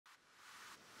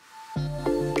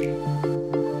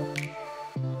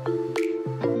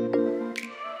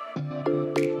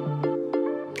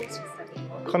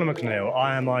Connor McNeil,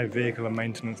 IMI Vehicle and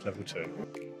Maintenance Level 2.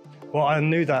 Well, I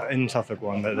knew that in Suffolk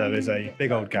one that there is a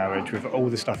big old garage with all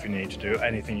the stuff you need to do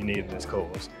anything you need in this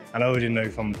course. And I already knew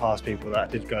from past people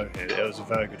that did go here, it was a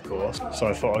very good course. So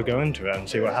I thought I'd go into it and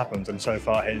see what happens. And so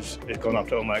far it's gone up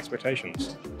to all my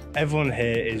expectations. Everyone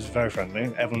here is very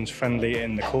friendly. Everyone's friendly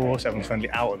in the course, everyone's friendly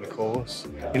out of the course.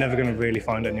 You're never going to really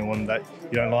find anyone that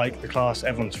you don't like. The class,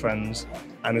 everyone's friends.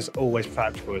 And it's always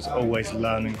practical, it's always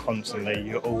learning constantly.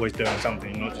 You're always doing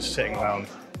something, you're not just sitting around,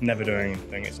 never doing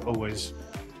anything. It's always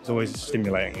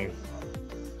stimulating you.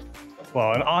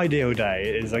 Well, an ideal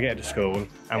day is I get to school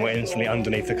and we're instantly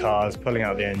underneath the cars, pulling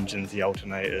out the engines, the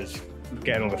alternators,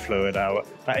 getting all the fluid out.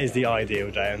 That is the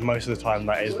ideal day, and most of the time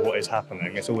that is what is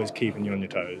happening. It's always keeping you on your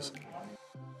toes.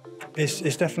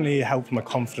 It's definitely helped my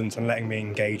confidence and letting me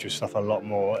engage with stuff a lot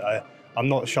more. I'm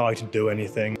not shy to do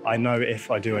anything. I know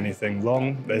if I do anything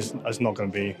wrong, it's not going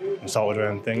to be insulted or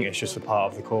anything. It's just a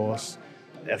part of the course.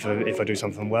 If I do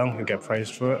something well, you'll get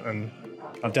praised for it. And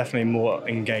I'm definitely more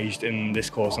engaged in this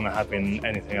course than I have been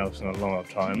anything else in a long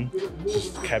time.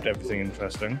 Just kept everything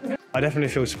interesting. I definitely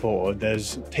feel supported.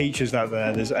 There's teachers out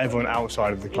there, there's everyone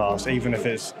outside of the class. Even if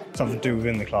it's something to do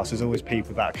within the class, there's always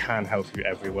people that can help you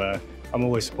everywhere. I'm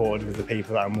always supported with the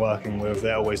people that I'm working with.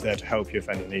 They're always there to help you if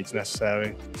any need's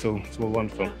necessary. It's all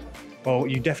wonderful. Well,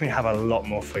 you definitely have a lot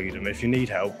more freedom. If you need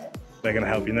help, they're going to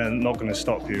help you. They're not going to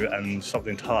stop you and stop the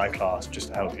entire class just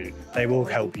to help you. They will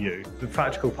help you. The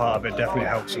practical part of it definitely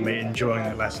helps me enjoying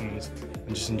the lessons and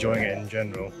just enjoying it in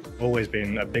general. Always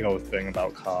been a big old thing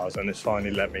about cars, and it's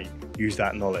finally let me use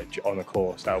that knowledge on a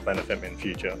course that will benefit me in the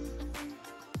future.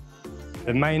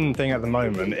 The main thing at the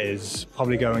moment is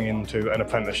probably going into an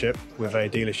apprenticeship with a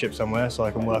dealership somewhere so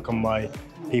I can work on my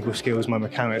people skills, my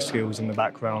mechanic skills in the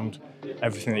background,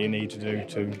 everything that you need to do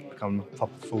to become a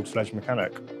proper full-fledged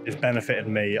mechanic. It's benefited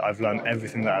me, I've learned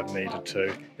everything that I've needed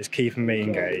to. It's keeping me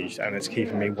engaged and it's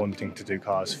keeping me wanting to do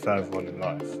cars further on in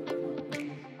life.